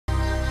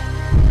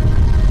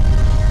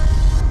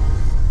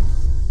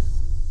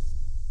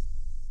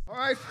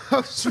right,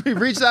 folks, we've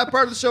reached that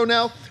part of the show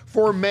now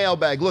for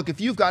mailbag. Look,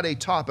 if you've got a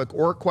topic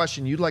or a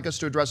question you'd like us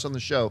to address on the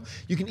show,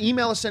 you can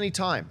email us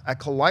anytime at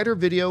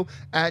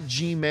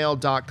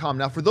collidervideo@gmail.com.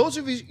 Now, for those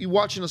of you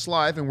watching us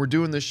live, and we're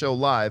doing this show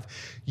live,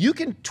 you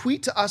can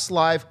tweet to us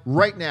live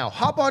right now.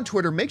 Hop on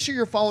Twitter. Make sure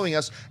you're following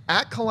us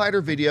at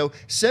Collider Video.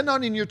 Send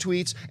on in your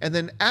tweets, and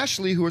then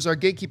Ashley, who is our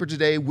gatekeeper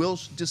today, will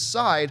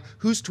decide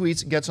whose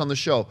tweets gets on the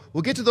show.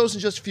 We'll get to those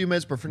in just a few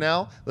minutes, but for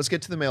now, let's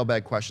get to the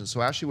mailbag questions.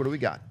 So, Ashley, what do we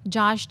got?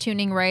 Josh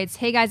Tuning writes,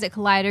 "Hey guys at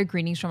Collider,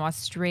 greetings from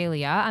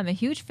Australia. I'm a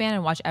huge fan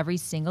and watch every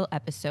single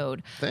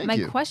episode. Thank you. My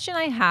question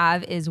I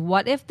have is,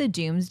 what if the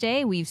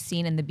Doomsday we've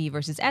seen in the B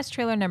vs. S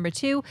trailer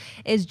 #2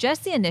 is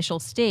just the initial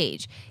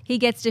stage? He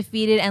gets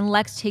defeated and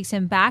Lex takes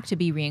him back to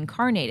be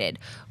reincarnated.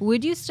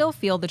 Would you still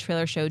feel the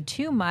trailer showed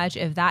too much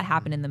if that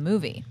happened in the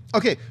movie?"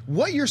 Okay,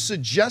 what you're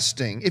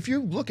suggesting, if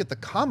you look at the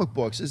comic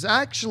books, is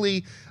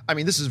actually, I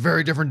mean, this is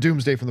very different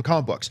Doomsday from the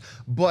comic books,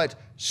 but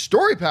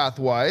story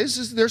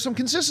path-wise, there's some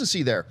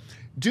consistency there.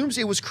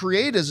 Doomsday was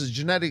created as a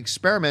genetic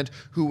experiment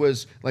who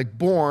was like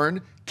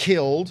born,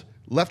 killed,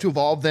 left to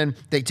evolve, then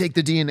they take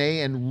the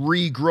DNA and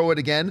regrow it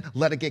again,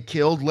 let it get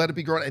killed, let it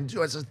be grown, and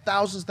do it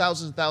thousands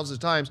of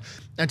times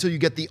until you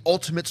get the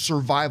ultimate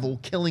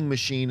survival killing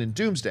machine in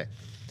Doomsday.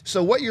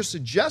 So what you're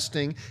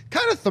suggesting,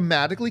 kind of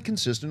thematically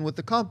consistent with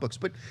the comic books,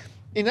 but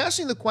in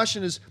asking the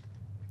question is,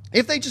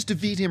 if they just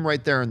defeat him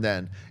right there and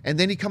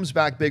then he comes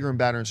back bigger and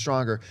badder and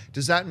stronger,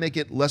 does that make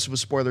it less of a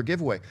spoiler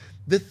giveaway?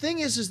 The thing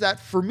is that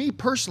for me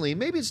personally,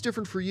 maybe it's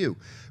different for you,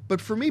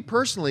 but for me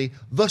personally,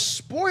 the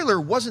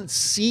spoiler wasn't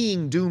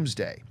seeing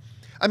Doomsday.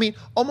 I mean,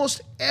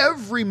 almost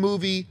every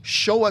movie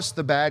show us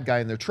the bad guy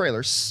in their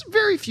trailer.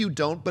 Very few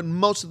don't, but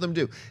most of them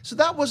do. So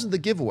that wasn't the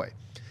giveaway.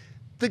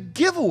 The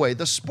giveaway,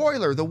 the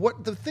spoiler,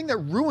 the thing that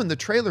ruined the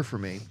trailer for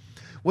me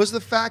was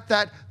the fact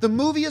that the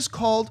movie is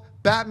called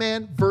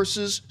Batman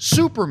versus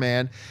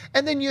Superman,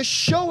 and then you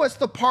show us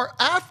the part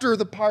after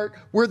the part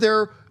where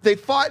they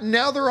fought and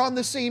now they're on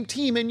the same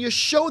team, and you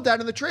showed that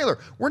in the trailer.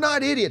 We're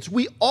not idiots.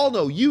 We all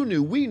know, you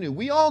knew, we knew,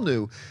 we all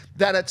knew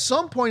that at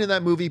some point in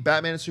that movie,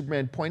 Batman and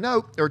Superman point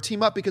out or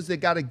team up because they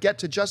got to get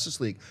to Justice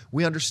League.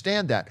 We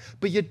understand that,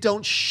 but you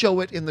don't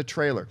show it in the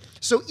trailer.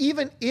 So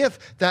even if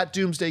that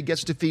Doomsday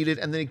gets defeated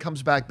and then he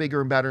comes back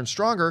bigger and badder and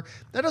stronger,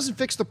 that doesn't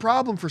fix the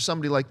problem for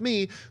somebody like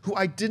me who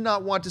I did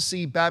not want to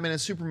see Batman and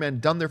Superman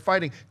done their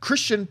fighting.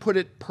 Christian put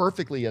it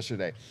perfectly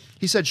yesterday.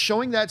 He said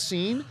showing that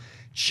scene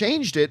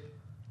changed it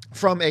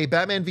from a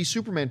Batman v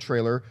Superman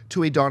trailer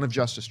to a Dawn of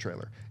Justice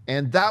trailer.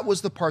 And that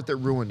was the part that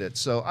ruined it.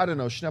 So I don't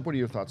know, Schnepp, what are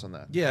your thoughts on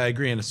that? Yeah, I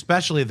agree. And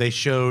especially they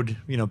showed,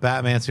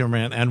 Batman,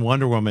 Superman, and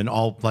Wonder Woman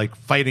all like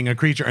fighting a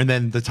creature, and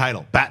then the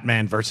title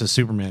Batman versus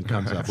Superman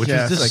comes up, which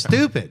is just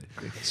stupid.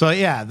 So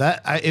yeah,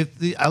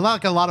 I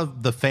like a lot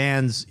of the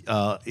fans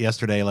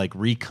yesterday like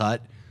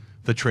recut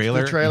the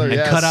trailer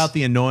and cut out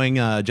the annoying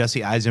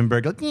Jesse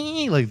Eisenberg,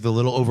 like the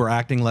little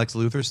overacting Lex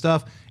Luthor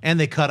stuff, and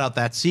they cut out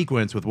that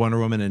sequence with Wonder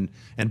Woman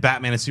and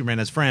Batman and Superman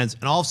as friends,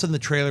 and all of a sudden the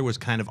trailer was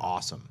kind of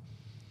awesome.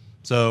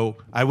 So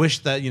I wish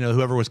that,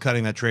 whoever was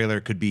cutting that trailer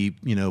could be,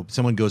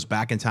 someone goes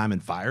back in time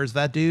and fires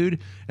that dude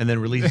and then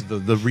releases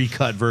the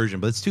recut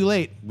version. But it's too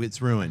late.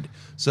 It's ruined.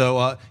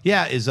 So,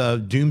 is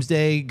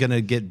Doomsday going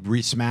to get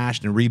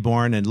smashed and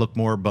reborn and look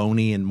more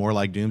bony and more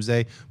like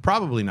Doomsday?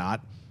 Probably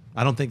not.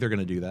 I don't think they're going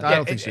to do that. I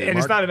don't think so. And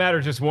it's not a matter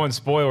of just one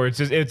spoiler.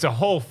 It's a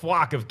whole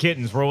flock of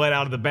kittens were let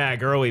out of the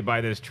bag early by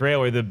this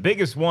trailer. The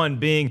biggest one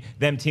being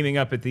them teaming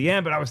up at the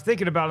end. But I was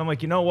thinking about it. I'm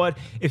like, you know what?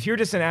 If you're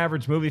just an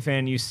average movie fan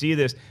and you see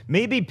this,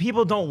 maybe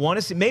people don't want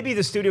to see. Maybe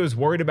the studio is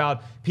worried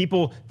about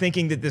people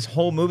thinking that this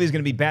whole movie is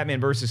going to be Batman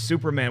versus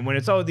Superman when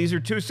it's, these are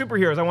two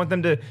superheroes. I want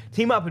them to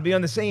team up and be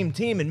on the same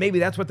team. And maybe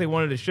that's what they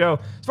wanted to show.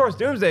 As far as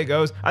Doomsday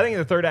goes, I think in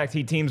the third act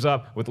he teams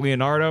up with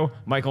Leonardo,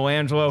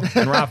 Michelangelo,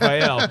 and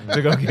Raphael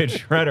to go get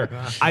Shredder.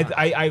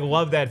 I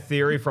love that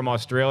theory from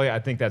Australia. I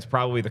think that's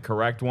probably the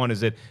correct one,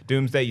 is that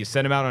Doomsday, you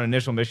send him out on an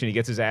initial mission, he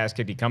gets his ass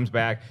kicked, he comes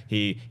back,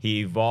 he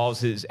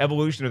evolves. His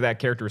evolution of that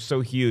character is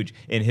so huge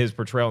in his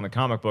portrayal in the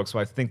comic book, so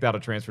I think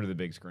that'll transfer to the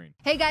big screen.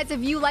 Hey guys,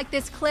 if you like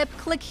this clip,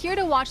 click here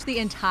to watch the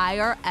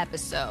entire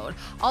episode.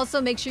 Also,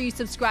 make sure you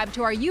subscribe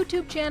to our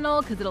YouTube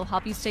channel because it'll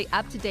help you stay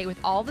up to date with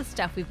all the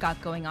stuff we've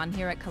got going on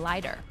here at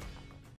Collider.